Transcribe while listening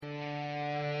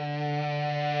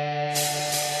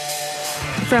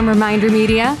From Reminder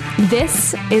Media,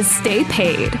 this is Stay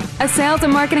Paid, a sales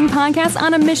and marketing podcast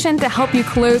on a mission to help you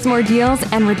close more deals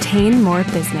and retain more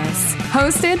business.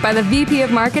 Hosted by the VP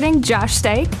of Marketing, Josh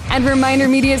Stake, and Reminder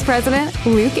Media's president,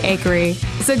 Luke Akery.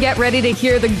 So get ready to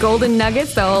hear the golden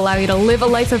nuggets that will allow you to live a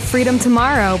life of freedom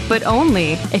tomorrow, but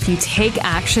only if you take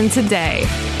action today.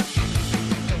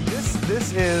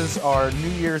 This is our New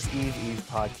Year's Eve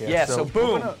podcast. Yeah, so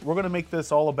boom. We're gonna make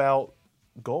this all about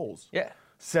goals. Yeah.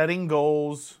 Setting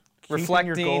goals,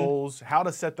 Reflecting. keeping your goals, how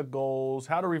to set the goals,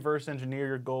 how to reverse engineer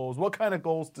your goals, what kind of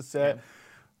goals to set. Yeah.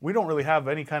 We don't really have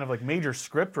any kind of like major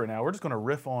script right now. We're just gonna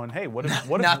riff on, hey, what if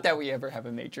Not that we ever have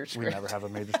a major script. We never have a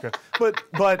major script.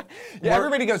 But yeah,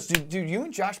 everybody goes, do you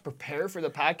and Josh prepare for the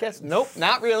podcast? Nope,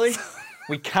 not really.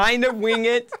 We kind of wing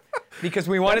it because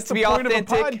we want it to be authentic.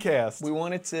 That's the point of a podcast. We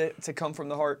want it to come from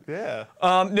the heart. Yeah.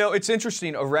 No, it's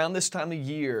interesting. Around this time of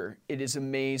year, it is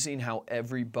amazing how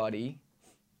everybody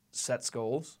sets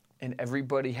goals and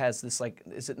everybody has this, like,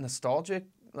 is it nostalgic?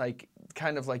 Like,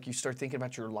 kind of like you start thinking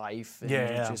about your life. And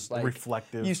yeah, just like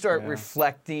reflective. You start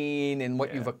reflecting and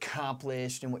what you've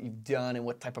accomplished and what you've done and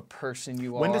what type of person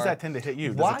you are. When does that tend to hit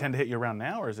you? Does it tend to hit you around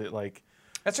now, or is it like...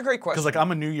 That's a great question. Because, like,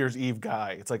 I'm a New Year's Eve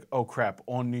guy. It's like, oh, crap,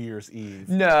 on New Year's Eve.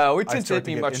 No, it tends to hit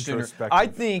me much sooner. I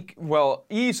think, well,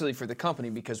 easily for the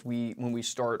company, because when we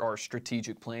start our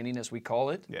strategic planning, as we call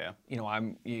it, you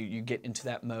know, you get into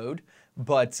that mode.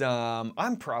 But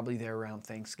I'm probably there around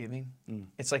Thanksgiving.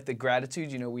 It's like the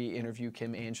gratitude. You know, we interview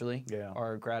Kim Angeli,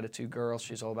 our gratitude girl.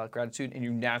 She's all about gratitude. And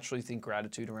you naturally think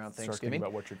gratitude around Thanksgiving. Start thinking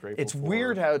about what you're grateful It's for.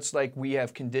 weird how it's like we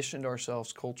have conditioned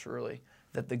ourselves culturally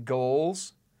that the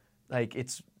goals... Like,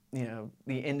 it's, you know,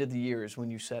 the end of the year is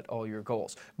when you set all your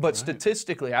goals. But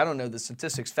statistically, I don't know the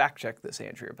statistics, fact check this,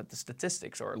 Andrea, but the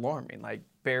statistics are alarming. Like,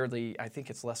 barely, I think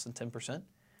it's less than 10%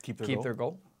 keep their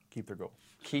goal. Keep their goal.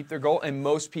 Keep their goal. And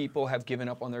most people have given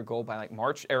up on their goal by, like,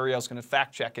 March. Ariel's going to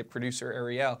fact check it, producer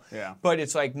Ariel. Yeah. But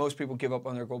it's like most people give up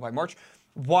on their goal by March.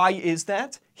 Why is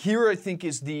that? Here, I think,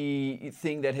 is the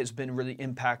thing that has been really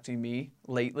impacting me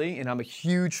lately, and I'm a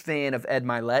huge fan of Ed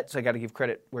Mylett, so I got to give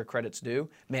credit where credit's due.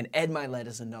 Man, Ed Mylett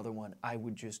is another one. I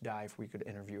would just die if we could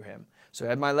interview him. So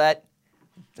Ed Mylett,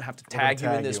 I have to tag you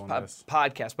in this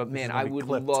podcast, but man, I would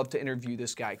love to interview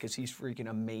this guy because he's freaking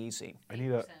amazing. I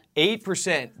need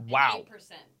 8%. Wow.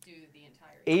 8% do the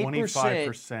entire year.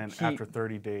 25% after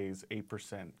 30 days,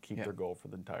 8% keep their goal for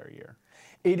the entire year.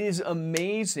 It is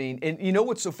amazing. And you know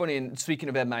what's so funny, and speaking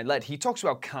of Ed Mylett, he talks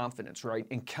about confidence, right?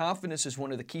 And confidence is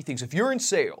one of the key things. If you're in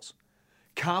sales,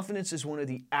 confidence is one of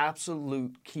the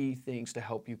absolute key things to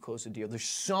help you close a deal. There's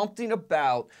something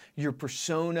about your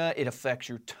persona, it affects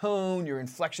your tone, your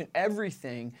inflection,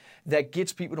 everything that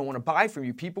gets people to want to buy from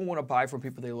you. People want to buy from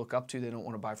people they look up to. They don't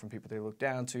want to buy from people they look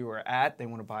down to or at. They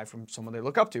want to buy from someone they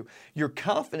look up to. Your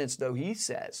confidence, though, he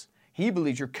says, he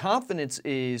believes your confidence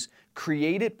is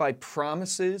created by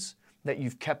promises that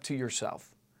you've kept to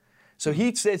yourself. So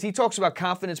he talks about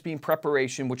confidence being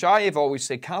preparation, which I have always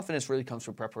said confidence really comes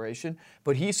from preparation,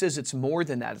 but he says it's more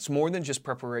than that. It's more than just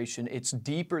preparation. It's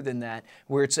deeper than that,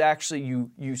 where it's actually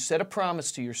you set a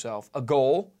promise to yourself, a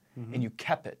goal, and you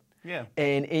kept it. Yeah.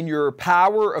 And in your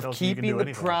power of keeping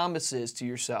the promises to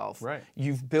yourself,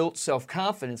 you've built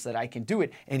self-confidence that I can do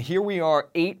it. And here we are,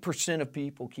 8% of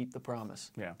people keep the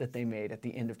promise that they made at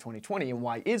the end of 2020. And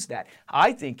why is that?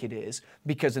 I think it is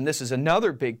because, and this is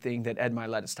another big thing that Ed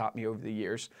Mylett has taught me over the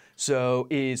years, so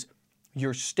is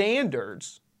your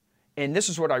standards, and this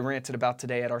is what I ranted about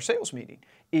today at our sales meeting,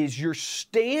 is your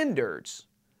standards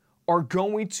are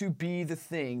going to be the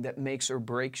thing that makes or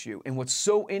breaks you. And what's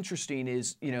so interesting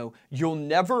is, you know, you'll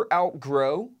never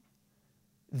outgrow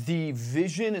the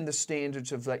vision and the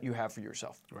standards of that you have for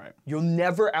yourself. Right. You'll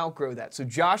never outgrow that. So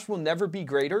Josh will never be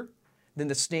greater than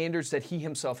the standards that he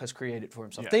himself has created for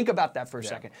himself. Think about that for a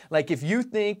second. Like if you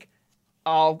think,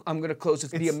 I'm going to close,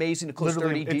 it's going to be amazing to close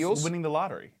 30 deals. It's winning the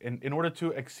lottery. In order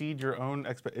to exceed your own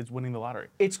it's winning the lottery.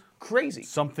 It's crazy.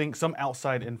 Some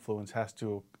outside influence has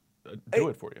to do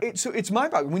it for you. So it's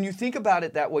mind-boggling. When you think about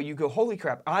it that way, you go, holy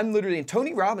crap, I'm literally, and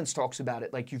Tony Robbins talks about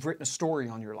it like you've written a story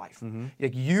on your life.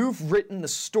 Like you've written the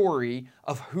story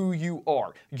of who you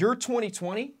are. Your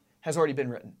 2020 has already been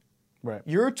written. Right.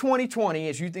 Your 2020,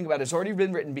 as you think about it, has already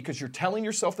been written because you're telling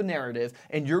yourself a narrative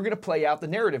and you're going to play out the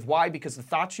narrative. Why? Because the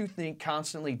thoughts you think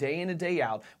constantly, day in and day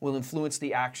out, will influence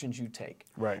the actions you take.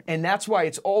 Right. And that's why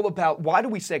it's all about, why do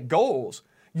we set goals?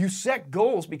 You set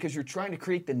goals because you're trying to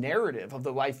create the narrative of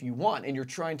the life you want, and you're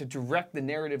trying to direct the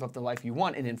narrative of the life you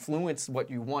want and influence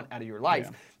what you want out of your life.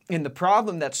 Yeah. And the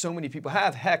problem that so many people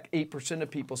have, heck, 8%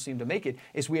 of people seem to make it,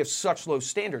 is we have such low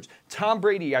standards. Tom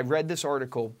Brady, I read this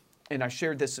article, and I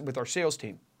shared this with our sales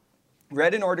team.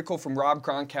 read an article from Rob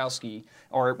Gronkowski,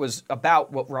 or it was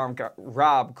about what Rob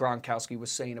Gronkowski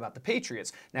was saying about the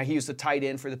Patriots. Now, he was the tight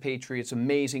end for the Patriots,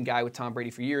 amazing guy with Tom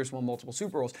Brady for years, won multiple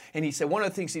Super Bowls. And he said one of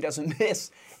the things he doesn't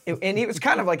miss, and it was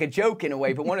kind of like a joke in a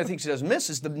way, but one of the things he doesn't miss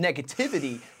is the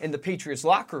negativity in the Patriots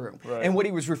locker room. Right. And what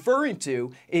he was referring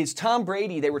to is Tom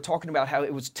Brady, they were talking about how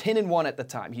it was 10-1 at the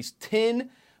time. He's 10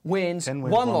 wins, 10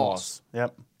 wins, 1 loss.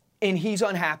 Yep. And he's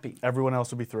unhappy. Everyone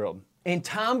else would be thrilled. And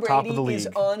Tom Top of the Brady is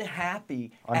league.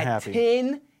 unhappy at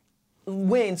 10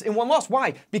 wins and 1 loss.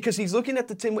 Why? Because he's looking at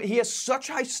the 10 wins. He has such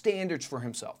high standards for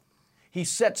himself. He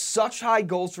set such high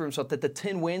goals for himself that the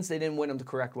 10 wins, they didn't win them the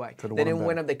correct way. Could've They won 'em didn't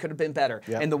win better. them. They could have been better.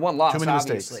 Yep. And the 1 loss, Too many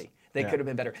obviously, mistakes. they Yeah. could have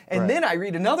been better. And Right. then I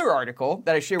read another article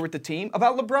that I share with the team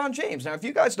about LeBron James. Now, if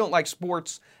you guys don't like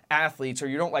sports athletes or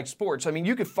you don't like sports, I mean,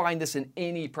 you could find this in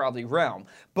any probably realm.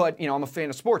 But, you know, I'm a fan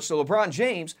of sports. So LeBron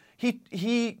James,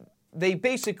 they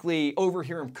basically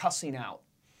overhear him cussing out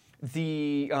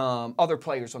the other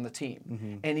players on the team.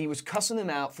 Mm-hmm. And he was cussing them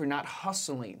out for not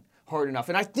hustling hard enough.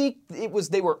 And I think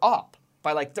they were up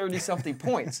by like 30-something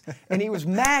points. And he was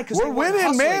mad because We're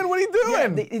winning, man. What are you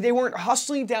doing? Yeah, they weren't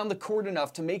hustling down the court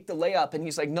enough to make the layup. And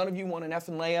he's like, none of you want an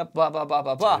effing layup, blah, blah, blah,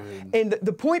 blah, blah. And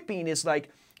the point being is like,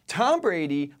 Tom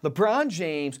Brady, LeBron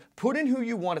James, put in who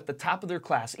you want at the top of their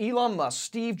class. Elon Musk,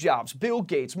 Steve Jobs, Bill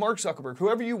Gates, Mark Zuckerberg,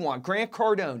 whoever you want, Grant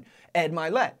Cardone, Ed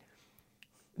Milet.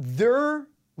 They're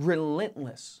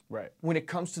relentless when it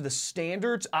comes to the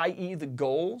standards, i.e. the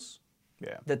goals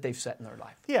that they've set in their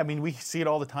life. Yeah, I mean, we see it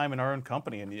all the time in our own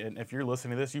company. And if you're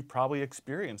listening to this, you've probably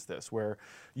experienced this where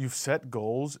you've set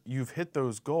goals, you've hit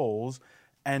those goals,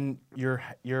 and you're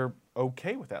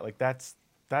okay with that. Like that's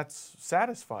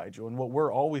satisfied you. And what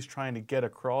we're always trying to get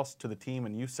across to the team,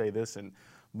 and you say this in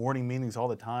morning meetings all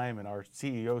the time, and our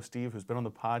CEO, Steve, who's been on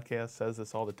the podcast, says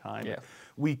this all the time. Yeah.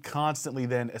 We constantly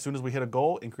then, as soon as we hit a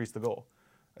goal, increase the goal.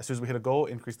 As soon as we hit a goal,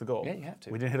 increase the goal. Yeah, you have to.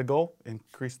 We didn't hit a goal,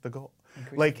 increase the goal.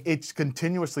 It's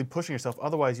continuously pushing yourself.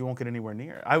 Otherwise, you won't get anywhere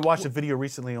near. I watched a video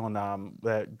recently on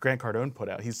that Grant Cardone put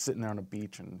out. He's sitting there on a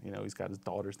beach, and you know he's got his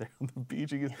daughters there on the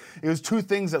beach. It was 2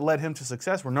 things that led him to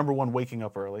success. Were number 1, waking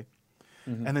up early,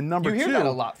 and then number 2, You hear that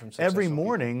a lot from every successful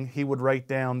morning he would write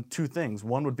down 2 things.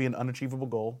 One would be an unachievable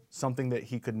goal, something that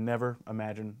he could never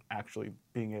imagine actually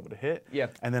being able to hit. Yeah.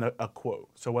 And then a quote.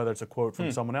 So whether it's a quote from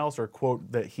someone else or a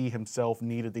quote that he himself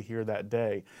needed to hear that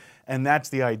day. And that's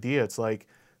the idea. It's like,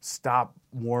 stop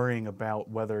worrying about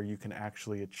whether you can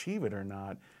actually achieve it or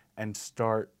not and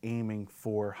start aiming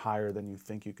for higher than you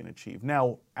think you can achieve.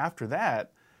 Now, after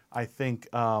that, I think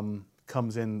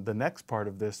comes in the next part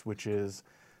of this, which is,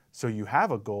 so you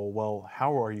have a goal, well,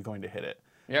 how are you going to hit it?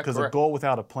 Yeah, Because a correct. goal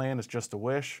without a plan is just a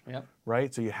wish, Yep.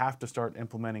 right? So you have to start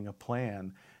implementing a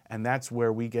plan. And that's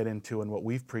where we get into, and what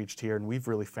we've preached here, and we've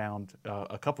really found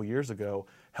a couple years ago,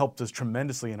 helped us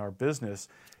tremendously in our business,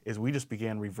 is we just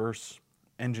began reverse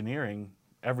engineering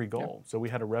every goal. So we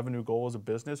had a revenue goal as a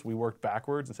business. We worked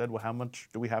backwards and said, well, how much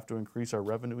do we have to increase our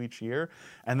revenue each year?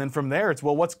 And then from there, it's,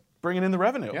 well, what's bringing in the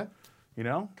revenue? Yeah. You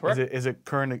know? Correct. Is it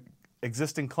current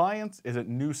existing clients? Is it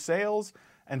new sales?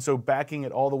 And so backing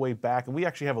it all the way back, and we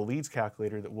actually have a leads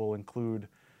calculator that we'll include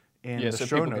in Yeah, the so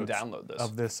show people can notes download this.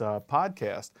 of this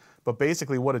podcast. But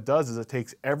basically what it does is it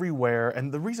takes everywhere,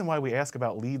 and the reason why we ask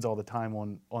about leads all the time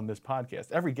on this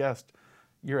podcast, every guest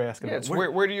you're asking Yeah, about, it's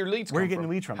where do your leads come from? where are you getting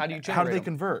your leads from? How do you How do generate they them?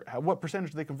 convert? What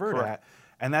percentage do they convert Correct. at?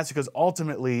 And that's because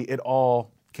ultimately it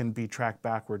all can be tracked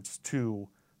backwards to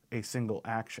a single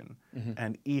action. Mm-hmm.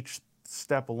 And each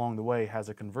step along the way has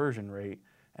a conversion rate.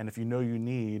 And if you know you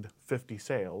need 50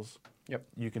 sales, Yep.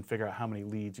 you can figure out how many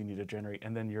leads you need to generate.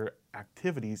 And then your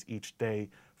activities each day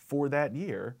for that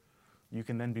year, you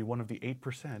can then be one of the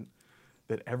 8%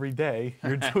 that every day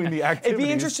you're doing the activities. It'd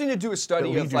be interesting to do a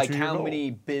study that lead of you like to your how goal.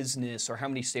 many business or how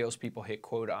many salespeople hit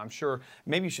quota. I'm sure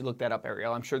maybe you should look that up,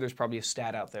 Ariel. I'm sure there's probably a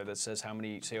stat out there that says how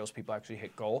many salespeople actually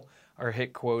hit goal or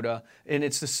hit quota. And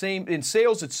it's the same in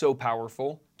sales. It's so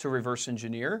powerful to reverse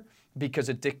engineer because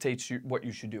it dictates what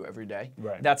you should do every day.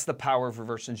 Right. That's the power of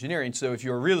reverse engineering. So if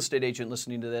you're a real estate agent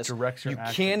listening to this, Directs your you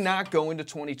actions. cannot go into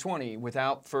 2020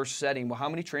 without first setting, well, how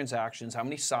many transactions, how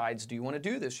many sides do you want to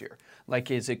do this year?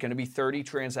 Like, is it going to be 30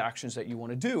 transactions that you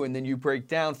want to do? And then you break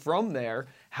down from there,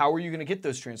 how are you going to get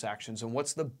those transactions? And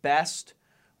what's the best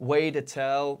way to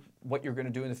tell what you're going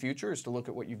to do in the future is to look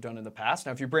at what you've done in the past.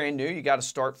 Now, if you're brand new, you got to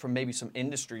start from maybe some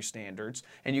industry standards,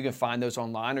 and you can find those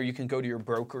online, or you can go to your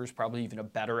brokers, probably even a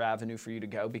better avenue for you to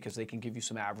go because they can give you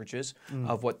some averages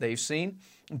of what they've seen.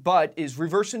 But is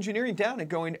reverse engineering down and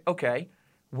going, okay,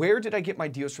 where did I get my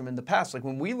deals from in the past? Like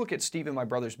when we look at Steve and my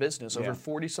brother's business, over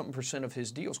 40-something% of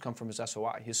his deals come from his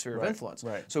SOI, his sphere of influence.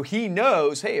 Right. So he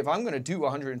knows, hey, if I'm going to do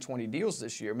 120 deals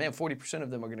this year, man, 40%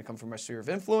 of them are going to come from my sphere of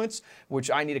influence,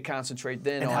 which I need to concentrate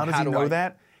then And on how does he know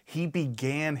that? He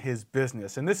began his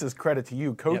business, and this is credit to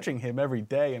you, coaching him every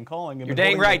day and calling him. You're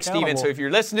dang right, Steven. So if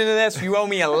you're listening to this, you owe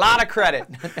me a lot of credit.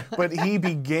 But he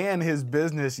began his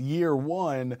business year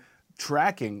one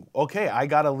tracking, okay, I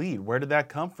got a lead. Where did that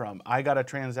come from? I got a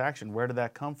transaction. Where did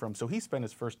that come from? So he spent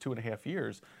his first 2.5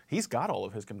 years, he's got all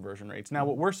of his conversion rates. Now,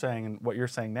 what we're saying and what you're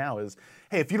saying now is,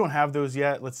 hey, if you don't have those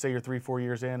yet, let's say you're 3-4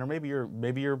 years in, or maybe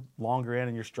you're longer in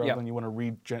and you're struggling, you want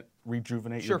to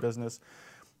rejuvenate your business,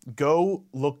 go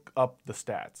look up the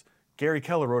stats. Gary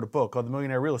Keller wrote a book called The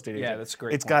Millionaire Real Estate Agent. Yeah, that's a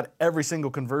great. It's got every single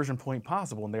conversion point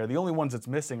possible in there. The only ones it's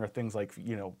missing are things like,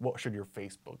 what should your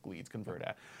Facebook leads convert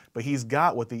at? But he's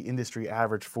got what the industry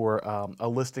average for a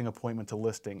listing appointment to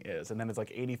listing is. And then it's like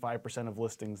 85% of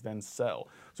listings then sell.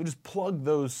 So just plug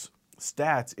those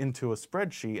stats into a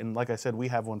spreadsheet. And like I said, we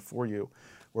have one for you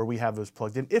where we have those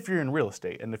plugged in if you're in real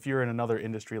estate. And if you're in another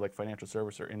industry like financial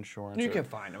service or insurance. You can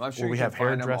find them. I'm sure we you have can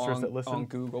find them hairdressers that listen on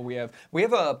Google. We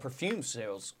have a perfume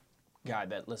sales guy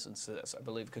that listens to this, I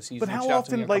believe, because he's But reached how out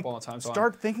to me often, a couple of times.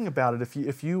 start thinking about it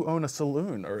if you own a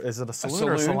saloon, or is it a saloon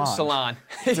or a salon? Salon.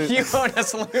 You own a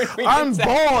saloon. I'm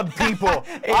bald, people.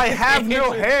 I have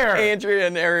no hair. Andrea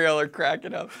and Ariel are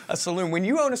cracking up. A saloon. When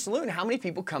you own a saloon, how many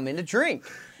people come in to drink?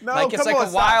 No, like it's come like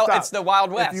on, a wild. stop. It's the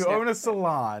Wild West. If you own a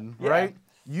salon, right?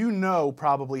 You know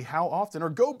probably how often, or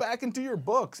go back into your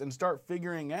books and start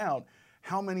figuring out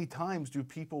how many times do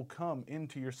people come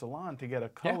into your salon to get a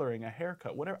coloring, a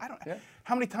haircut, whatever.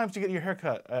 How many times do you get your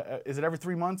haircut? Is it every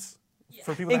 3 months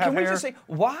for people And that have can we hair? just say,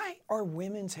 why are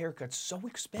women's haircuts so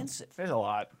expensive? There's a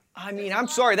lot. I mean, I'm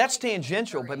sorry, that's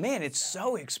tangential, but man, it's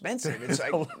so expensive. It's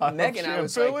like Megan, I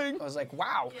was like,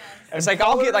 wow. It's like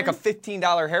I'll get like a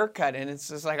 $15 haircut, and it's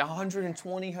just like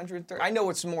 120, 130. I know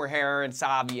it's more hair and it's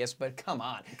obvious, but come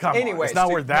on. Anyways, it's not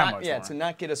worth that much. Yeah, to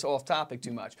not get us off topic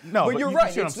too much. No, but you're you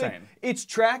right. see what I'm saying. It's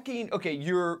tracking. Okay,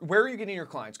 where are you getting your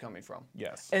clients coming from?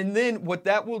 Yes. And then what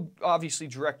that will obviously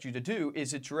direct you to do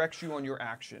is it directs you on your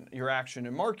action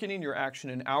in marketing, your action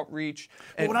in outreach.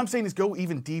 But what I'm saying is go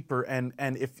even deeper, and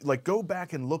if go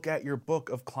back and look at your book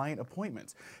of client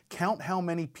appointments. Count how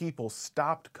many people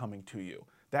stopped coming to you.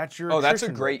 That's your that's a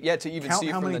attrition great, rate. to even Count see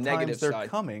it how from many the negative times they're side.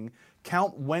 coming.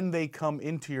 Count when they come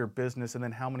into your business, and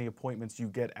then how many appointments you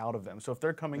get out of them. So if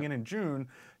they're coming in June,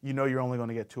 you're only going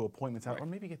to get 2 appointments out, or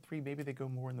maybe get 3. Maybe they go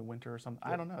more in the winter or something.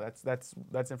 I don't know.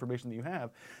 That's information that you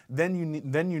have. Then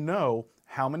you know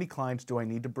how many clients do I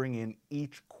need to bring in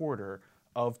each quarter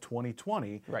of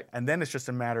 2020, right? And then it's just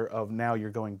a matter of now you're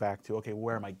going back to, okay,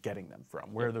 where am I getting them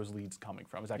from? Where are those leads coming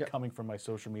from? Is that coming from my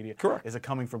social media? Correct. Is it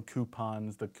coming from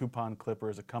coupons, the coupon clipper?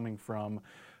 Is it coming from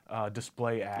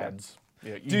display ads?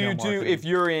 Yeah, if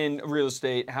you're in real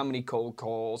estate, how many cold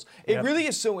calls? It really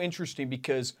is so interesting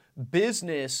because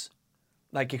business,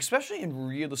 like especially in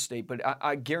real estate, but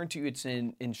I guarantee you it's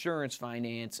in insurance,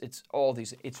 finance, it's all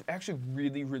these. It's actually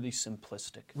really, really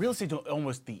simplistic. Real estate's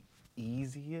almost the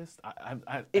easiest.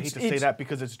 I hate to say that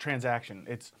because it's a transaction.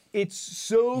 It's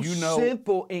so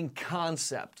simple in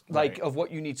concept, like of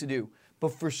what you need to do. But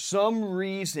for some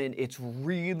reason, it's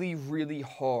really, really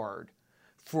hard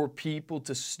for people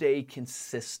to stay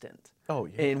consistent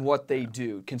in what they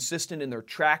do. Consistent in their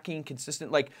tracking,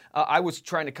 consistent. Like I was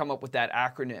trying to come up with that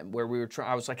acronym where we were trying.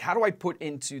 I was like, how do I put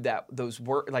into those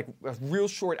words, like a real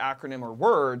short acronym or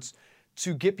words,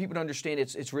 to get people to understand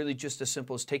it's really just as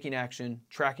simple as taking action,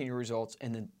 tracking your results,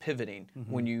 and then pivoting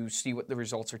when you see what the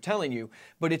results are telling you.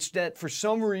 But it's that for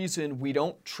some reason we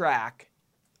don't track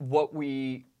what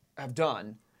we have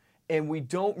done, and we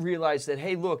don't realize that,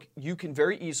 hey, look, you can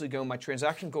very easily go, my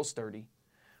transaction goal's 30.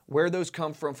 Where those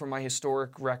come from my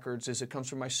historic records is it comes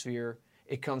from my sphere,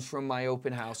 it comes from my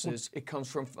open houses, it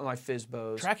comes from my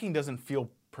FSBOs. Tracking doesn't feel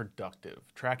productive.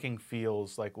 Tracking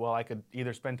feels like, well, I could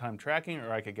either spend time tracking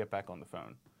or I could get back on the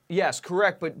phone. Yes,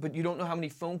 correct, but you don't know how many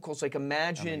phone calls. Like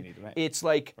imagine it's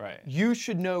like you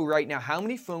should know right now how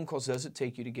many phone calls does it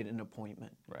take you to get an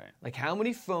appointment? Right. Like how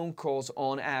many phone calls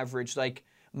on average? Like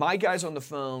my guys on the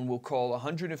phone will call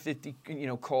 150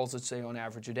 calls, let's say on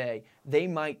average a day. They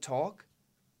might talk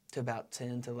to about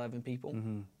 10 to 11 people.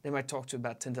 They might talk to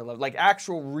about 10 to 11. Like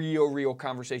actual real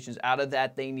conversations. Out of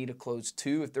that, they need to close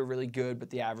 2 if they're really good, but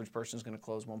the average person is going to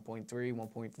close 1.3,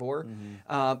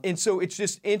 1.4. And so it's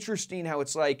just interesting how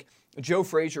it's like Joe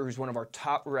Frazier, who's one of our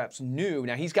top reps, knew.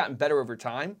 Now, he's gotten better over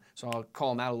time, so I'll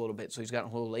call him out a little bit. So he's gotten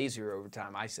a little lazier over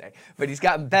time, I say. But he's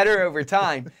gotten better over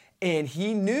time, and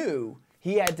he knew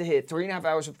he had to hit 3.5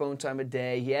 hours of phone time a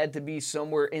day. He had to be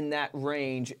somewhere in that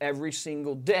range every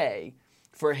single day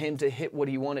for him to hit what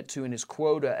he wanted to in his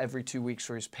quota every 2 weeks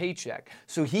for his paycheck.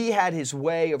 So he had his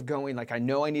way of going, like, I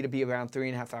know I need to be around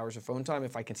 3.5 hours of phone time.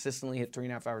 If I consistently hit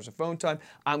 3.5 hours of phone time,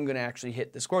 I'm going to actually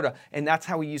hit this quota. And that's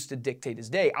how he used to dictate his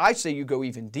day. I say you go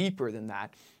even deeper than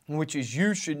that, which is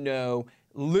you should know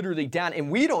literally down, and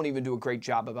we don't even do a great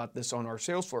job about this on our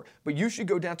sales floor, but you should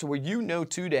go down to where you know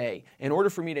today, in order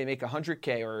for me to make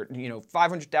 100K or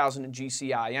 500,000 in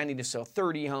GCI, I need to sell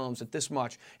 30 homes at this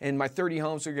much, and my 30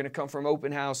 homes are going to come from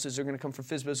open houses, they're going to come from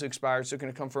FSBOs expires, they're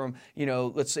going to come from,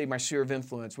 let's say my sphere of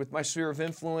influence. With my sphere of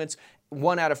influence,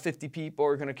 1 out of 50 people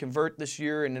are going to convert this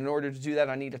year, and in order to do that,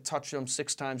 I need to touch them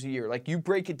 6 times a year. Like, you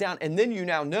break it down, and then you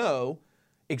now know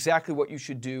exactly what you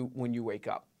should do when you wake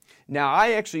up. Now,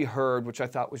 I actually heard, which I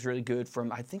thought was really good,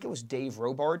 from, I think it was Dave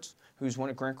Robards, who's one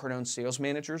of Grant Cardone's sales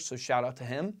managers, so shout out to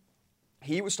him.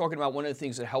 He was talking about one of the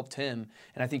things that helped him,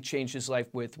 and I think changed his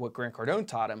life with what Grant Cardone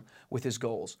taught him with his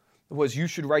goals, was you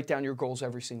should write down your goals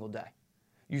every single day.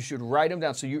 You should write them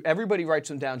down. So everybody writes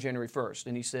them down January 1st,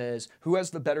 and he says, who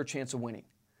has the better chance of winning?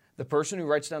 The person who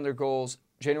writes down their goals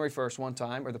January 1st one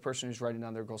time, or the person who's writing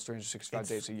down their goals 365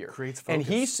 days a year. Creates focus. And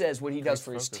he says what he does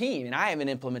for his team, and I haven't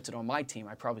implemented on my team,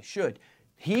 I probably should.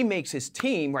 He makes his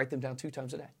team write them down 2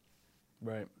 times a day.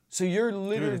 Right. So you're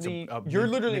literally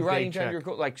writing down your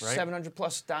goal like right? 700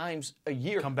 plus times a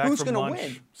year. Come back Who's from going lunch, to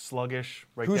win? sluggish,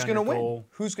 write Who's down going to your win? goal.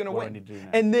 Who's going to What do I win? need to do now?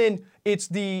 And then it's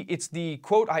the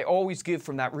quote I always give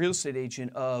from that real estate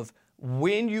agent of,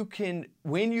 when you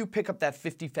pick up that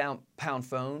 50-pound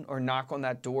phone or knock on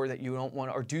that door that you don't want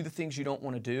to, or do the things you don't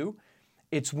want to do,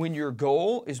 it's when your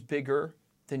goal is bigger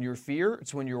than your fear.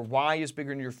 It's when your why is bigger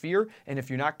than your fear. And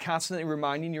if you're not constantly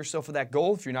reminding yourself of that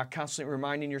goal, if you're not constantly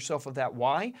reminding yourself of that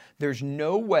why, there's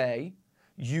no way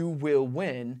you will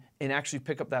win and actually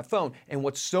pick up that phone. And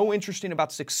what's so interesting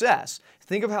about success,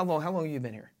 think of how long have you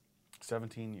been here?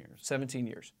 17 years. 17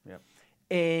 years. Yep.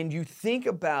 And you think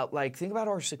about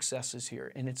our successes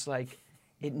here, and it's like,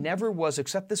 it never was,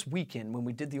 except this weekend when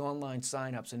we did the online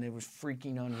signups, and it was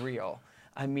freaking unreal.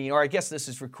 I mean, or I guess this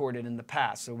is recorded in the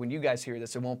past, so when you guys hear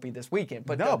this, it won't be this weekend.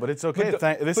 But but it's okay.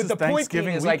 This is the point being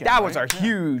Thanksgiving is, weekend, that was right? our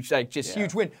huge,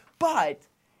 huge win. But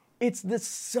it's the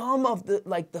sum of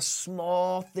the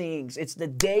small things. It's the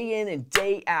day in and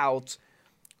day out.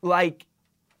 Like,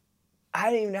 I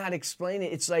don't even know how to explain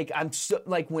it. It's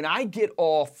like when I get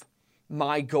off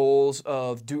my goals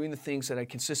of doing the things that I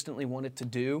consistently wanted to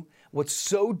do, what's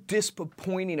so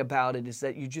disappointing about it is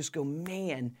that you just go,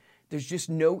 man, there's just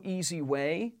no easy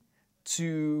way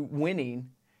to winning.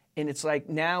 And it's like,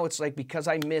 now it's like, because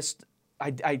I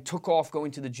took off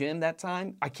going to the gym that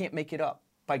time, I can't make it up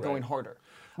by going harder.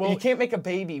 Well, you can't make a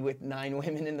baby with 9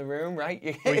 women in the room, right?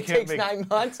 It takes 9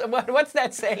 months. What's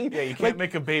that saying? Yeah, you can't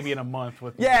make a baby in a month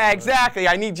with. Yeah, exactly.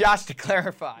 I need Josh to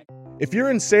clarify. If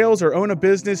you're in sales or own a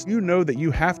business, you know that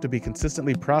you have to be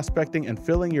consistently prospecting and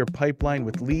filling your pipeline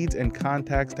with leads and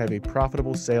contacts to have a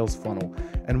profitable sales funnel.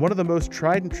 And one of the most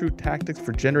tried and true tactics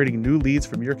for generating new leads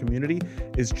from your community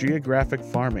is geographic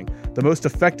farming. The most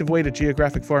effective way to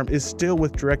geographic farm is still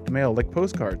with direct mail, like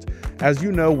postcards. As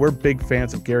you know, we're big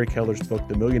fans of Gary Keller's book,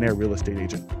 The Millionaire Real Estate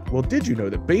Agent. Well, did you know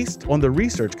that based on the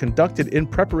research conducted in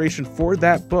preparation for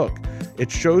that book,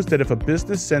 it shows that if a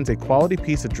business sends a quality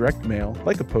piece of direct mail,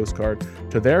 like a postcard,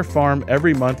 to their farm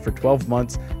every month for 12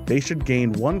 months, they should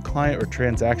gain 1 client or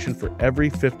transaction for every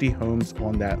 50 homes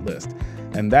on that list.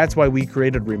 And that's why we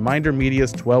created Reminder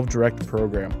Media's 12 Direct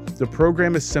program. The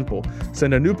program is simple.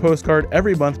 Send a new postcard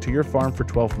every month to your farm for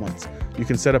 12 months. You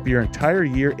can set up your entire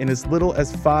year in as little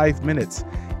as 5 minutes.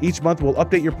 Each month, we'll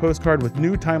update your postcard with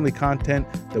new timely content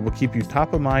that will keep you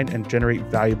top of mind and generate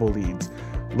valuable leads.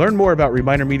 Learn more about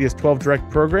Reminder Media's 12 Direct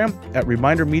program at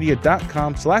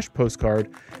remindermedia.com/postcard.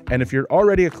 And if you're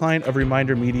already a client of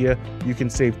Reminder Media, you can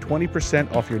save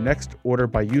 20% off your next order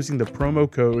by using the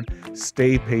promo code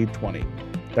STAYPAID20.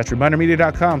 That's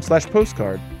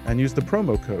remindermedia.com/postcard and use the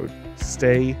promo code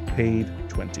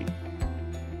STAYPAID20.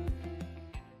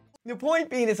 The point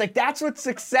being is, like, that's what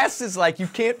success is like. You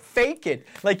can't fake it.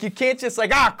 Like, you can't just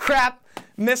crap,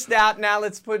 missed out. Now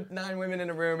let's put 9 women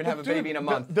in a room and have a baby in a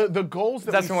month. The goals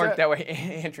that doesn't work that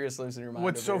way. Andreas lives in your mind.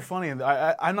 What's so funny, and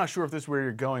I'm not sure if this is where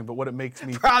you're going, but what it makes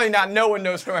me probably not. No one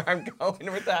knows where I'm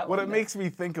going with that. What it makes me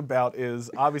think about is,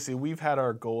 obviously we've had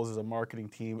our goals as a marketing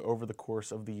team over the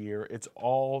course of the year. It's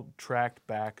all tracked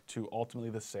back to ultimately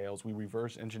the sales. We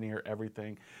reverse engineer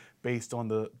everything based on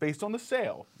the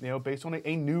sale, based on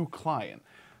a new client.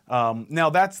 Now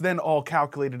that's then all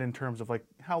calculated in terms of like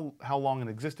how long an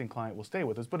existing client will stay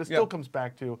with us, but it still comes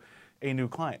back to, a new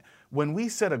client. When we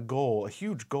set a goal, a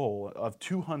huge goal of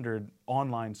 200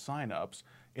 online signups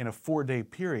in a 4-day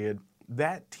period,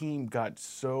 that team got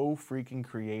so freaking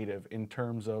creative in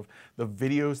terms of the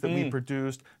videos that we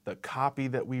produced, the copy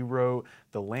that we wrote,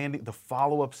 the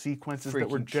follow-up sequences that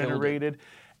were generated.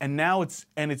 And now it's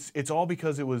all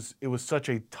because it was such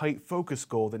a tight focus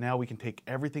goal that now we can take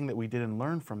everything that we did and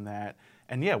learn from that.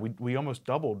 And yeah, we almost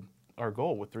doubled our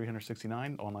goal with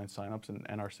 369 online signups,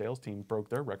 and our sales team broke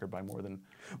their record by more than.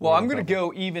 Well, I'm going to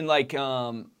go even like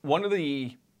one of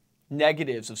the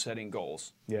negatives of setting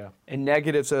goals. Yeah. And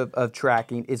negatives of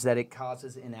tracking is that it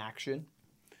causes inaction,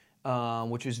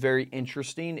 which is very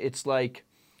interesting. It's like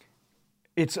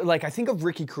I think of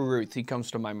Ricky Carruth. He comes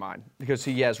to my mind because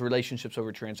he has relationships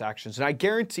over transactions. And I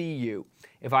guarantee you,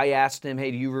 if I asked him,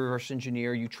 hey, do you reverse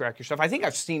engineer, you track your stuff? I think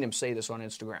I've seen him say this on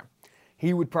Instagram.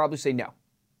 He would probably say no.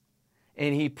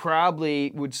 And he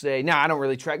probably would say, no, I don't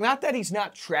really track. Not that he's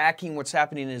not tracking what's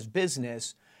happening in his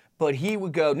business, but he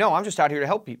would go, no, I'm just out here to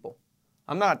help people.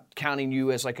 I'm not counting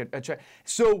you as like a track.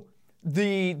 So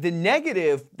the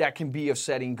negative that can be of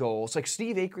setting goals, like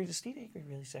Steve Akery, does Steve Akery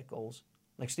really set goals?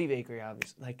 Like Steve Akery,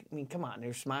 obviously. Like, I mean, come on,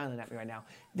 they're smiling at me right now.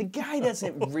 The guy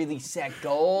doesn't really set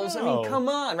goals. No. I mean, come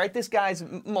on, right? This guy's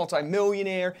a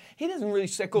multi-millionaire. He doesn't really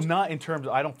set goals. Not in terms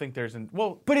of, I don't think there's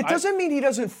But it doesn't mean he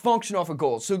doesn't function off of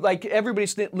goals. So like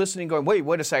everybody's listening going,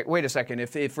 wait a second.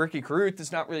 If Ricky Carruth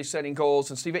is not really setting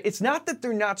goals and Steve, it's not that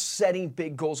they're not setting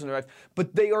big goals in their life,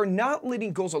 but they are not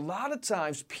letting goals. A lot of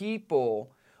times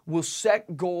people will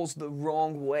set goals the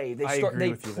wrong way.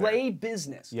 They play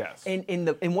business. Yes.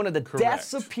 In one of the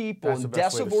deaths of people and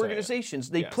deaths of organizations,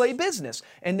 they play business.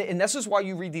 And this is why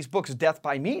you read these books, Death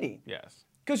by Meeting. Yes.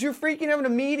 Because you're freaking having a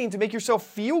meeting to make yourself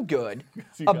feel good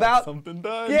about got something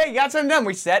done. Yeah, you got something done.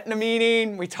 We sat in a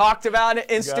meeting. We talked about it,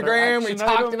 Instagram. We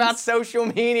talked about social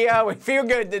media. We feel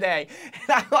good today. And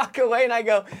I walk away and I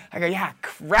go, yeah,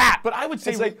 crap. But I would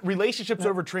say like relationships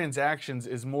over transactions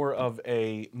is more of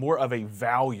a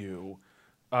value,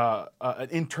 an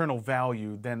internal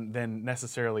value than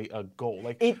necessarily a goal.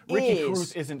 Like Ricky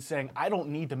Carruth isn't saying I don't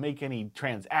need to make any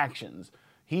transactions.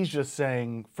 He's just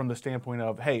saying from the standpoint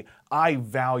of, hey, I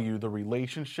value the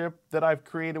relationship that I've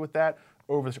created with that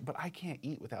but I can't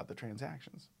eat without the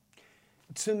transactions.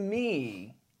 To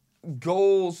me,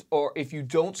 goals, or if you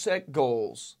don't set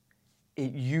goals,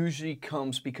 it usually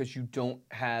comes because you don't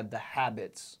have the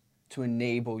habits to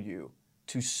enable you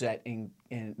to set in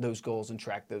those goals and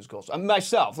track those goals.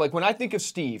 Myself, like when I think of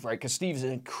Steve, right, because Steve's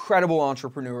an incredible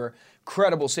entrepreneur,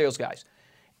 incredible sales guy.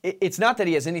 It's not that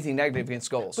he has anything negative against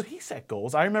goals. But he set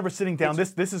goals. I remember sitting down,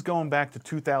 this is going back to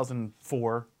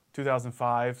 2004,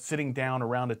 2005, sitting down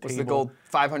around a table. Was the goal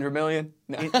 500 million?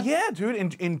 No. Yeah, dude,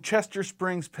 in Chester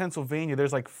Springs, Pennsylvania,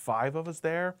 there's like 5 of us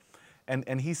there.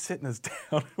 And he's sitting us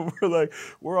down, and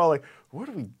we're all like, what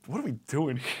are we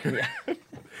doing here? Yeah.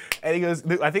 And he goes,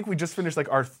 I think we just finished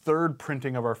like our 3rd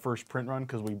printing of our first print run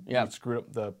because we screwed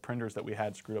up the printers that we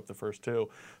had, screwed up the first 2.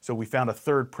 So we found a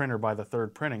 3rd printer by the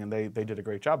 3rd printing, and they did a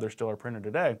great job. They're still our printer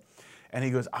today. And he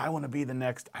goes, I want to be the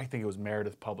next, I think it was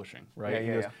Meredith Publishing,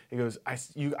 right? He goes, I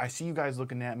see you guys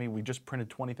looking at me. We just printed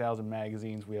 20,000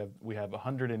 magazines. We have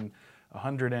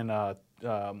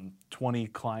 120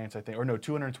 clients, I think, or no,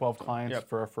 212 clients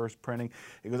for our first printing.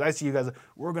 He goes, I see you guys,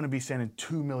 we're going to be sending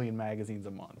 2 million magazines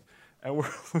a month. And we're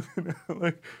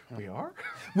like, we are?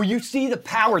 Well, you see the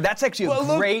power. That's actually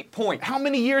a great point. How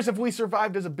many years have we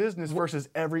survived as a business versus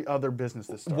every other business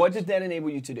that starts? What did that enable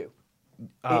you to do?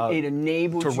 It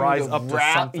enabled you to rise up to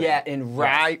something. Yeah, and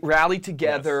rally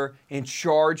together and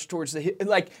charge towards the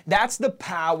like. That's the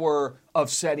power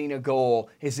of setting a goal.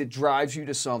 Is it drives you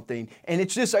to something, and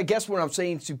it's just. I guess what I'm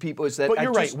saying to people is that. But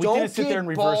you're right. We don't didn't sit there and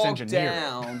reverse engineer.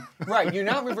 Down. Right. You're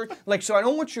not reverse. Like so, I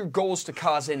don't want your goals to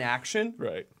cause inaction.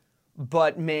 Right.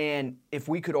 But man, if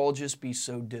we could all just be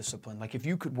so disciplined, like if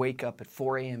you could wake up at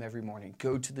 4 a.m. every morning,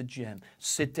 go to the gym,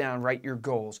 sit down, write your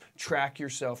goals, track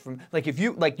yourself from, like if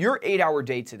you, like your 8-hour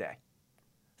day today,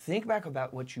 think back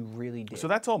about what you really did. So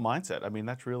that's all mindset. I mean,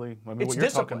 that's really, what you're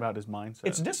talking about is mindset.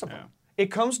 It's discipline. Yeah. It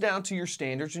comes down to your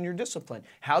standards and your discipline.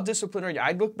 How disciplined are you?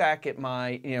 I'd look back at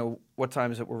my, what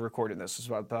time is it we're recording this? It's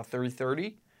about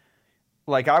 3:30.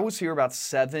 Like I was here about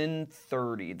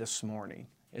 7:30 this morning.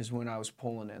 Is when I was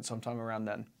pulling in, sometime around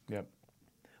then. Yep.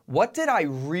 What did I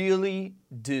really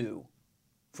do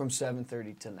from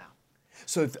 7:30 to now?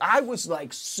 So if I was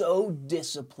like so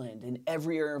disciplined in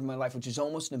every area of my life, which is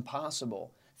almost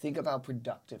impossible, think of how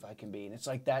productive I can be. And it's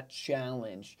like that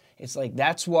challenge. It's like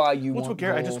that's why you want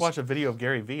goals. I just watched a video of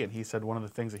Gary Vee, and he said one of the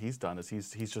things that he's done is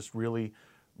he's just really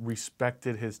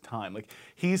respected his time. Like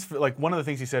one of the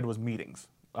things he said was meetings.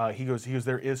 He goes,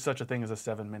 there is such a thing as a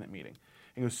 7-minute meeting.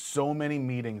 He goes, so many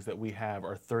meetings that we have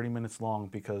are 30 minutes long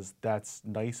because that's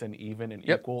nice and even and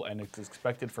Yep. equal, and it's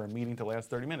expected for a meeting to last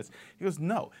 30 minutes. He goes,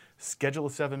 no, schedule a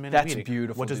 7-minute That's meeting.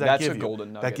 beautiful, What does dude. that That's give a you?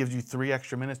 golden That nugget. gives you 3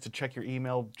 extra minutes to check your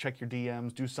email, check your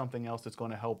DMs, do something else that's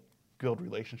going to help build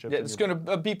relationships. Yeah, in it's your- going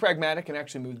to be pragmatic and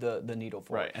actually move the needle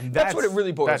forward. Right, and that's what it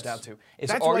really boils down that's- to. Is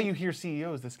That's are why you- you hear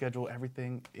CEOs that schedule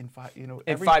everything in 5, in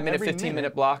every 5-minute, every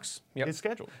 15-minute blocks. Yep. is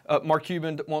scheduled. Mark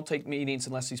Cuban won't take meetings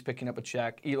unless he's picking up a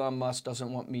check. Elon Musk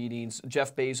doesn't want meetings.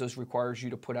 Jeff Bezos requires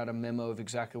you to put out a memo of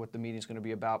exactly what the meeting's going to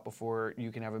be about before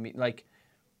you can have a meeting. Like,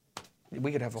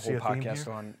 we could have a whole See a theme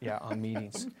podcast here? on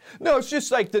meetings. No, it's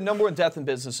just like the number one death in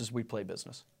business is we play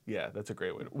business. Yeah, that's a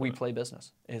great way to put We it. play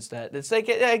business. It's that it's like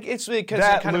it's because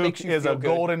That, it kind of Luke, makes you is feel a good.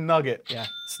 golden nugget. Yeah.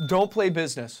 Don't play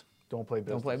business. Don't play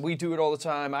business. Don't play. We do it all the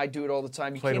time. I do it all the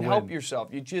time. You Play to can't help win. yourself.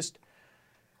 You just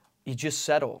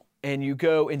settle and you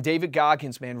go. And David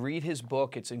Goggins, man, read his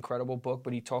book. It's an incredible book.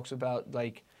 But he talks about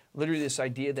like literally this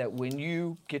idea that when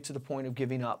you get to the point of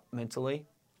giving up mentally,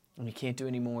 and you can't do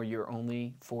anymore, you're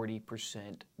only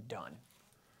 40% done.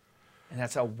 And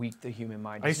that's how weak the human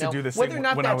mind is. I used to Now, do this whether thing or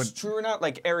not when I that's would- true or not,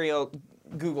 like Ariel,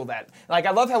 Google that. Like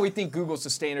I love how we think Google's the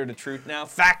standard of truth now.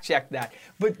 Fact check that.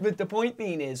 But the point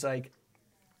being is like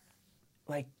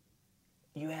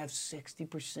you have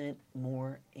 60%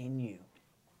 more in you.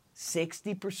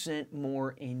 60%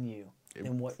 more in you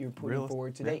than what you're putting Real-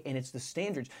 forward today. And it's the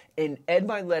standards. And Ed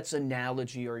Milet's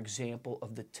analogy or example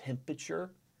of the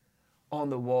temperature on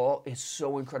the wall is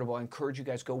so incredible. I encourage you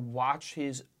guys, go watch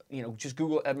his, just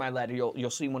Google Ed Milet. You'll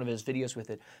see one of his videos with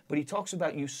it. But he talks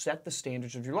about you set the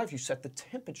standards of your life. You set the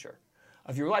temperature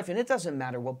of your life. And it doesn't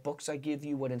matter what books I give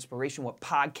you, what inspiration, what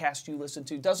podcast you listen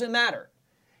to. Doesn't matter.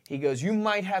 He goes, you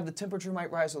might have, the temperature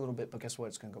might rise a little bit, but guess what?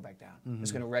 It's going to go back down.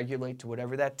 It's going to regulate to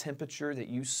whatever that temperature that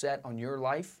you set on your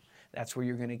life. That's where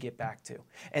you're going to get back to.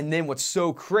 And then what's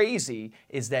so crazy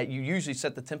is that you usually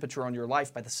set the temperature on your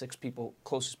life by the 6 people,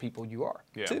 closest people you are,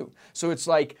 too. So it's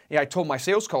like, I told my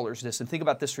sales callers this, and think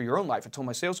about this for your own life. I told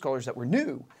my sales callers that were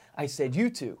new, I said, you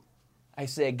two, I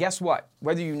said, guess what?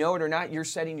 Whether you know it or not, you're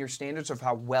setting your standards of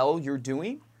how well you're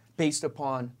doing based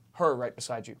upon her right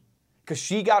beside you. Because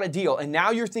she got a deal, and now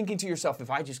you're thinking to yourself, if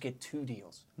I just get 2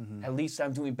 deals, at least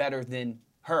I'm doing better than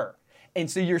her. And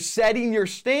so you're setting your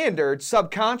standard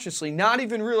subconsciously, not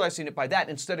even realizing it by that,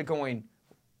 instead of going,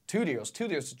 2 deals,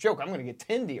 it's a joke, I'm going to get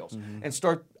 10 deals, and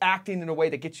start acting in a way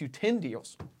that gets you 10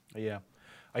 deals. Yeah.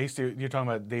 You're talking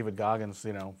about David Goggins,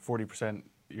 40%,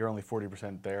 you're only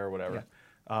 40% there or whatever.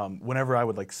 Yeah. Whenever I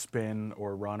would like spin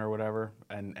or run or whatever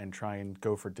and try and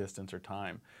go for distance or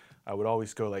time, I would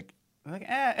always go like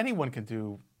anyone can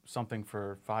do something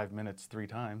for 5 minutes 3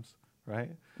 times, right?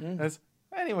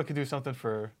 Anyone can do something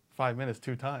for 5 minutes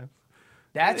 2 times.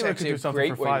 That's Anyone actually can do a something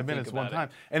great for way to 5 think minutes one about it. time,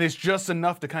 and it's just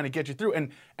enough to kind of get you through.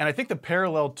 And I think the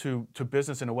parallel to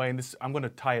business in a way, and this I'm going to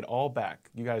tie it all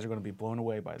back. You guys are going to be blown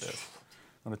away by this.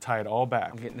 I'm going to tie it all back.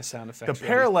 I'm getting the sound effects The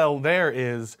ready. parallel there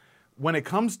is when it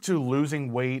comes to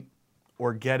losing weight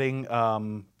or getting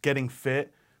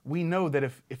fit, we know that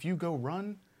if you go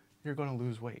run, you're going to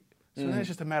lose weight. So then it's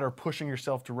just a matter of pushing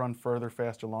yourself to run further,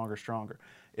 faster, longer, stronger.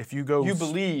 If you go You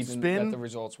believe spin, that the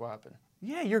results will happen.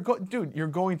 yeah, you're going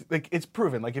to, like, it's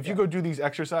proven. Like, if you go do these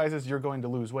exercises, you're going to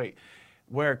lose weight.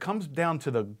 Where it comes down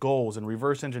to the goals and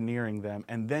reverse engineering them,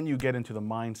 and then you get into the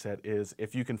mindset is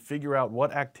if you can figure out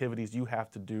what activities you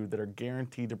have to do that are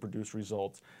guaranteed to produce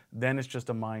results, then it's just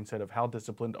a mindset of how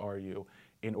disciplined are you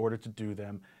in order to do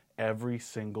them every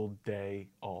single day,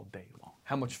 all day long.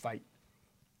 How much fight?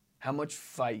 How much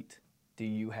fight do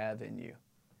you have in you?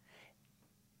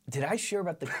 Did I share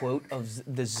about the quote of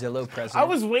the Zillow president? I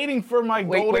was waiting for my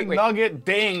golden wait. nugget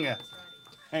ding.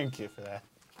 Thank you for that.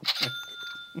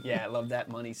 Yeah, I love that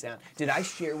money sound. Did I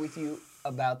share with you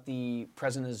about the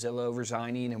president of Zillow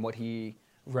resigning and what he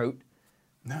wrote?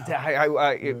 No.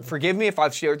 Forgive me if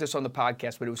I've shared this on the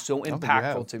podcast, but it was so think you impactful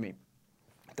have. to me.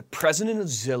 The president of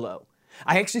Zillow.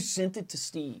 I actually sent it to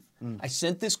Steve. I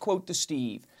sent this quote to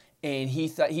Steve. And he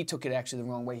took it actually the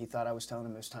wrong way. He thought I was telling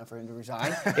him it was time for him to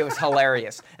resign. It was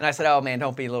hilarious. And I said, oh man,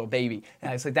 don't be a little baby. And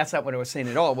I was like, that's not what I was saying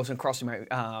at all. It wasn't crossing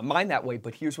my mind that way,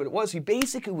 but here's what it was. He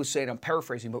basically was saying, I'm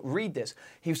paraphrasing, but read this.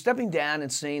 He was stepping down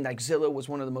and saying like Zillow was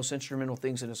one of the most instrumental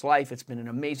things in his life. It's been an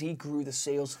amazing, he grew the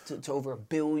sales to over $1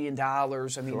 billion. I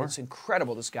mean, it's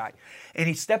incredible, this guy. And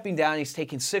he's stepping down, he's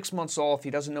taking 6 months off.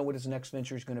 He doesn't know what his next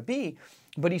venture is gonna be.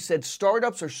 But he said,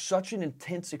 startups are such an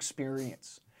intense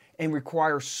experience and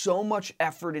require so much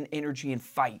effort and energy and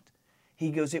fight.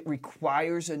 He goes, it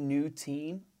requires a new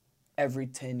team every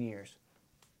 10 years.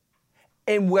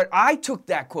 And what I took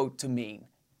that quote to mean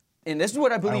And this is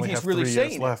what I believe only he's have really 3 years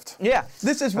saying. left. Yeah,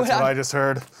 this is That's what I just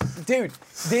heard. Dude,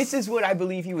 this is what I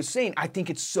believe he was saying. I think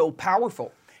it's so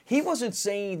powerful. He wasn't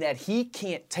saying that he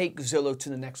can't take Zillow to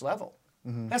the next level.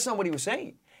 That's not what he was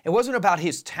saying. It wasn't about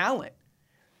his talent.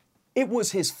 It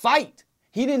was his fight.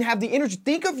 He didn't have the energy.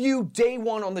 Think of you day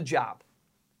one on the job.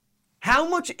 How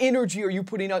much energy are you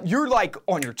putting on? You're like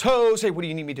on your toes. Hey, what do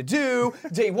you need me to do?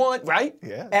 Day one, right?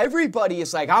 Yeah. Everybody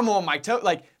is like, I'm on my toes.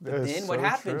 Like, but That is then what so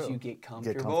happens? true. You get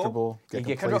comfortable. Get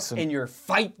you complacent. and your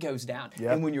fight goes down.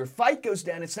 Yep. And when your fight goes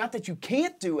down, it's not that you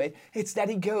can't do it. It's that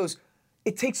he goes.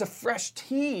 It takes a fresh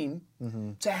team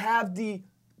to have the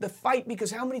fight,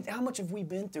 because how much have we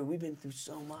been through? We've been through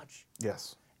so much.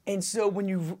 Yes. And so when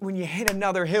you hit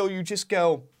another hill, you just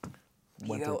go.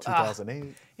 Went you through go,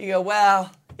 2008. You go,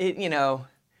 well, it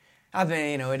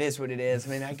it is what it is.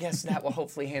 I mean, I guess that will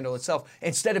hopefully handle itself.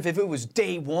 Instead of if it was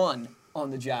day one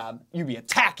on the job, you'd be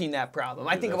attacking that problem.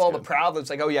 I think of that's all good. the problems,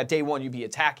 like, oh yeah, day one, you'd be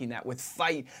attacking that with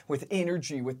fight, with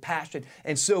energy, with passion.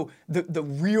 And so the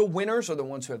real winners are the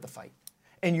ones who have the fight.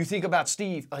 And you think about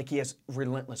Steve, like he has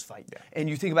relentless fight. Yeah. And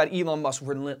you think about Elon Musk,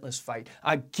 relentless fight.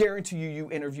 I guarantee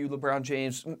you interview LeBron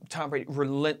James, Tom Brady,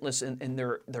 relentless in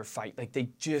their fight. Like they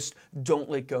just don't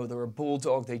let go. They're a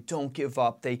bulldog. They don't give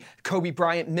up. Kobe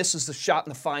Bryant misses the shot in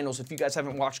the finals. If you guys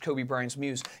haven't watched Kobe Bryant's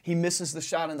Muse, he misses the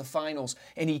shot in the finals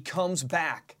and he comes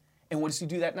back. And what does he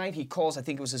do that night? He calls, I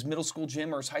think it was his middle school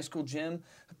gym or his high school gym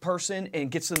person, and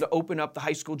gets them to open up the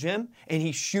high school gym, and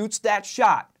he shoots that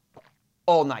shot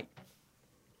all night.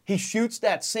 He shoots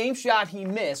that same shot he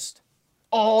missed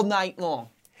all night long.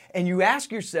 And you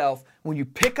ask yourself, when you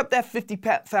pick up that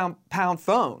 50-pound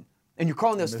phone and you're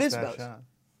calling those FISBOs,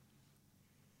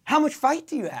 how much fight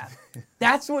do you have?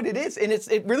 That's what it is. And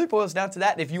it really boils down to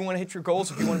that. If you want to hit your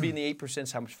goals, if you want to be in the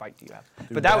 8%, how much fight do you have?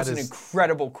 Dude, but that was an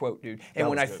incredible quote, dude. And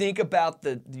when I good. think about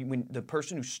the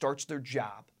person who starts their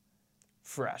job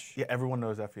fresh. Yeah, everyone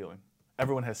knows that feeling.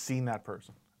 Everyone has seen that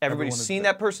person. Everybody's seen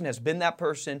that person, has been that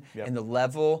person, Yep. and the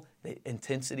level, the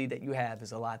intensity that you have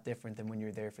is a lot different than when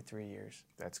you're there for 3 years.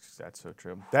 That's so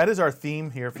true. That is our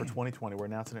theme here for 2020. We're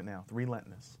announcing it now.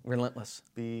 Relentless. Relentless.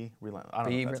 Be relentless. I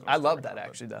don't know if that's what I it's love called, that but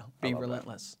actually, though. I Be love that.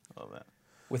 relentless. I love that.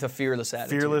 With a fearless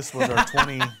attitude. Fearless was our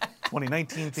 2019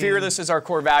 theme. Fearless is our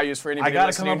core values for anybody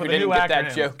gotta come listening up who with a didn't new get that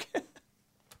acronym. joke.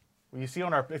 Well, you see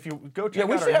on our, if you go check Yeah,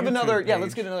 we out should our have YouTube another. Yeah,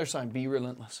 let's page. get another sign. Be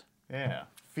relentless. Yeah.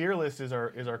 Fearless is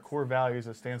our core values.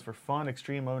 It stands for fun,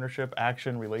 extreme ownership,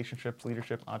 action, relationships,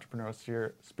 leadership, entrepreneurial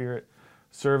spirit,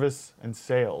 service, and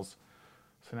sales.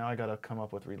 So now I got to come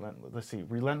up with relentless. Let's see.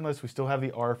 Relentless, we still have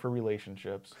the R for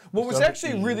relationships. What was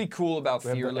actually really cool about We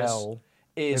have the Fearless L.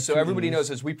 We have is, so two everybody E's.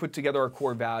 knows, as we put together our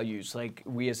core values, like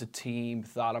we as a team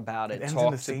thought about it, ends in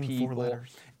talked the to same 4 people,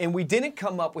 letters. and we didn't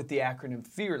come up with the acronym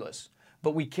Fearless,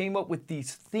 but we came up with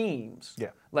these themes. Yeah.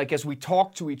 Like as we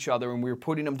talked to each other and we were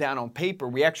putting them down on paper,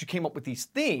 we actually came up with these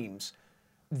themes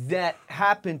that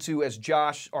happened to, as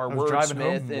Josh, our was driving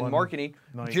wordsmith home in one marketing,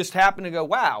 night. just happened to go,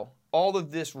 wow, all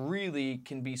of this really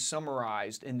can be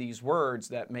summarized in these words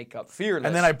that make up Fearless.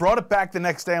 And then I brought it back the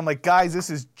next day. I'm like, guys,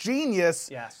 this is genius.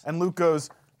 Yes. And Luke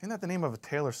goes, isn't that the name of a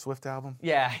Taylor Swift album?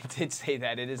 Yeah, I did say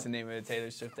that. It is the name of the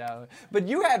Taylor Swift album. But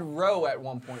you had ROW at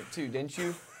one point too, didn't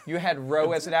you? You had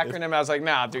ROW as an acronym. I was like,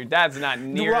 nah, dude, that's not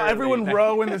near. Well, everyone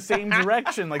row in the same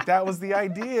direction. Like, that was the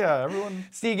idea. Everyone.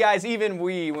 See, guys, even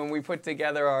when we put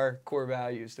together our core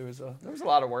values, there was a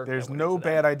lot of work. There's that went no into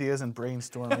that. bad ideas in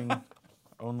brainstorming,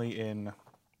 only in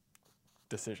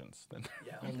decisions.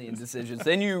 Yeah, only in decisions.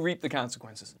 Then you reap the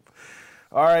consequences.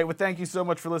 All right. Well, thank you so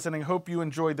much for listening. Hope you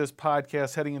enjoyed this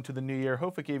podcast heading into the new year.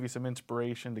 Hope it gave you some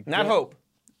inspiration to Not hope.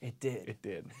 It did. It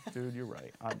did. Dude, you're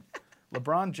right.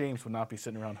 LeBron James would not be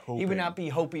sitting around hoping. He would not be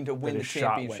hoping to win the his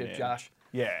shot went championship, in. Josh.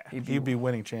 Yeah. He'd be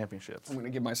winning championships. I'm going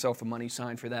to give myself a money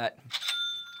sign for that.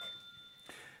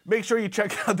 Make sure you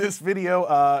check out this video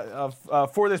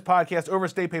for this podcast over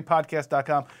at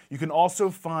staypaidpodcast.com. You can also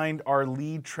find our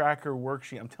lead tracker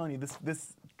worksheet. I'm telling you,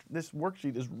 this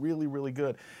worksheet is really, really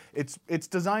good. It's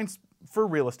designed for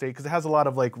real estate because it has a lot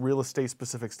of like real estate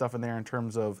specific stuff in there in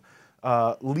terms of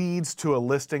leads to a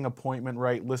listing appointment,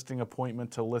 right? Listing appointment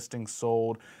to listing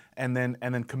sold, and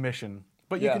then commission.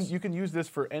 But you can use this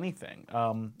for anything.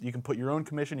 You can put your own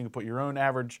commission, you can put your own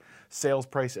average sales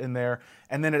price in there,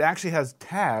 and then it actually has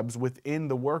tabs within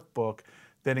the workbook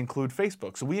that include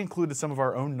Facebook. So we included some of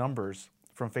our own numbers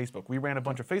from Facebook. We ran a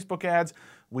bunch of Facebook ads.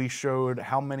 We showed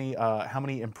how many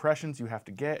impressions you have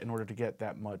to get in order to get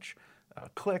that much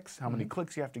clicks, how many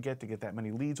clicks you have to get that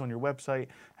many leads on your website,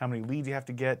 how many leads you have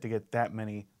to get that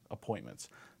many appointments.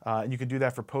 And you can do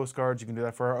that for postcards. You can do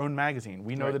that for our own magazine.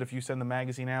 We know Right. that if you send the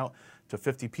magazine out to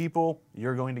 50 people,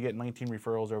 you're going to get 19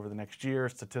 referrals over the next year.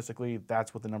 Statistically,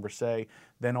 that's what the numbers say.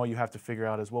 Then all you have to figure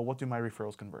out is, well, what do my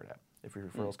referrals convert at? If your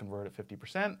referrals convert at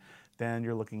 50%, then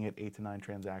you're looking at 8 to 9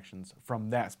 transactions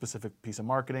from that specific piece of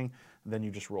marketing. Then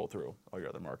you just roll through all your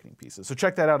other marketing pieces. So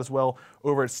check that out as well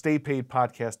over at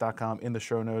staypaidpodcast.com in the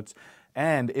show notes.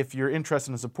 And if you're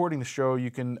interested in supporting the show,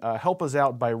 you can help us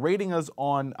out by rating us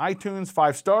on iTunes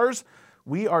 5 stars.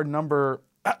 We are number,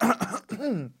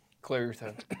 Clear your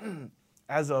throat.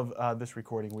 as of this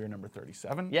recording, we are number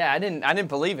 37 Yeah, I didn't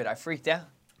believe it. I freaked out.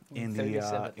 in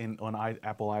 37. on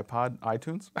Apple iPod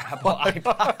iTunes. Apple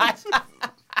iPod.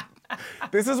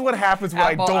 This is what happens when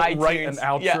Apple I don't write an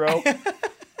iTunes. Yeah. outro.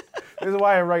 This is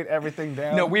why I write everything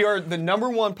down. No, we are the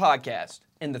 #1 podcast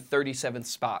in the 37th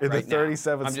spot In the right now.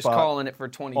 37th I'm just spot calling it for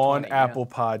 2020. on yeah. Apple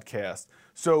Podcast.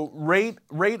 So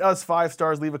rate us 5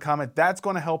 stars, leave a comment. That's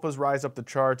going to help us rise up the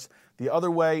charts. The other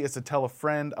way is to tell a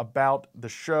friend about the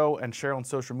show and share on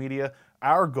social media.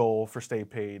 Our goal for Stay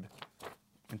Paid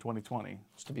in 2020,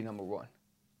 It's to be #1.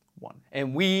 1.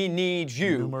 And we need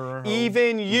you. Numero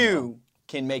Even you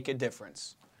can make a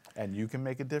difference. And you can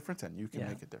make a difference, and you can Yeah.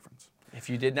 make a difference. If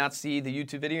you did not see the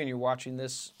YouTube video and you're watching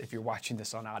this, if you're watching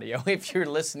this on audio, if you're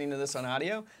listening to this on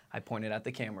audio, I pointed at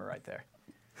the camera right there.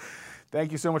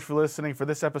 Thank you so much for listening for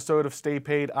this episode of Stay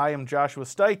Paid. I am Joshua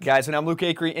Stike. Guys, and I'm Luke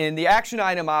Acree, and the action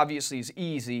item obviously is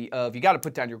easy. You got to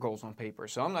put down your goals on paper.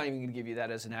 So I'm not even going to give you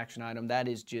that as an action item. That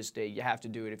is just you have to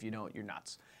do it. If you don't, you're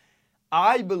nuts.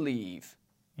 I believe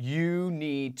you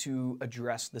need to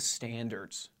address the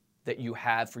standards that you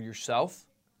have for yourself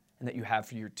and that you have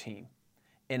for your team.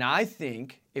 And I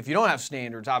think if you don't have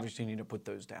standards, obviously you need to put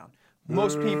those down.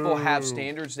 Most people have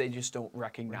standards, they just don't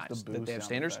recognize boo that they have sound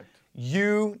standards. effect?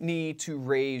 You need to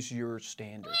raise your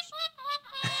standards.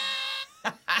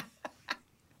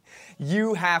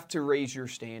 You have to raise your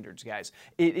standards, guys.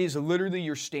 It is literally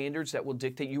your standards that will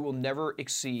dictate. You will never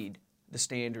exceed the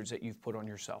standards that you've put on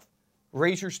yourself.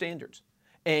 Raise your standards.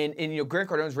 And Grant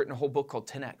Cardone's written a whole book called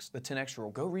 10X, the 10X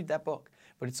Rule. Go read that book.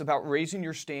 But it's about raising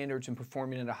your standards and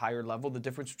performing at a higher level. The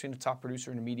difference between a top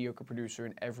producer and a mediocre producer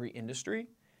in every industry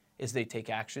is they take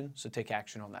action. So take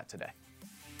action on that today.